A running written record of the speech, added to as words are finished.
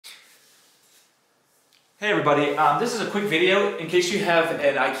Hey everybody, this is a quick video in case you have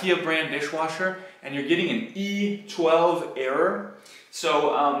an Ikea brand dishwasher and you're getting an E12 error.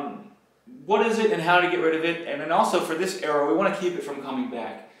 So what is it and how to get rid of it, and then also for this error we want to keep it from coming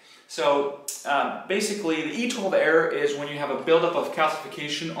back. So basically the E12 error is when you have a buildup of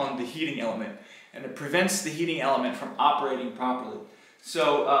calcification on the heating element, and it prevents the heating element from operating properly.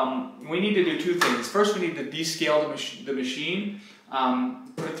 So we need to do two things. First, we need to descale the machine,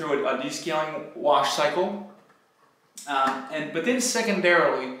 put it through a descaling wash cycle, but then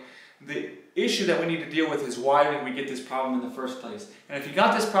secondarily, the issue that we need to deal with is why did we get this problem in the first place. And if you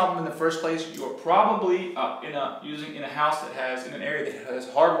got this problem in the first place, you are probably using in a house that has, in an area that has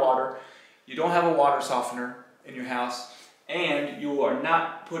hard water, you don't have a water softener in your house, and you are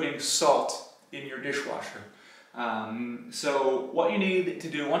not putting salt in your dishwasher. So what you need to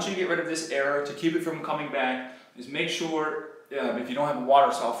do once you get rid of this error to keep it from coming back is make sure, if you don't have a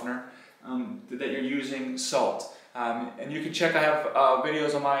water softener, that you're using salt. And you can check, I have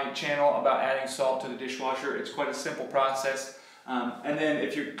videos on my channel about adding salt to the dishwasher. It's quite a simple process. And then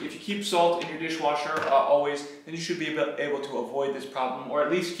if you keep salt in your dishwasher always, then you should be able to avoid this problem, or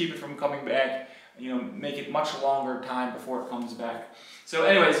at least keep it from coming back. You know, make it much longer time before it comes back. So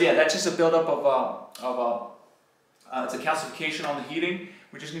anyways, yeah, that's just a buildup of it's a calcification on the heating.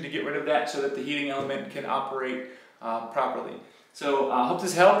 We just need to get rid of that so that the heating element can operate properly. So I hope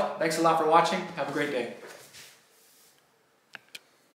this helped. Thanks a lot for watching. Have a great day.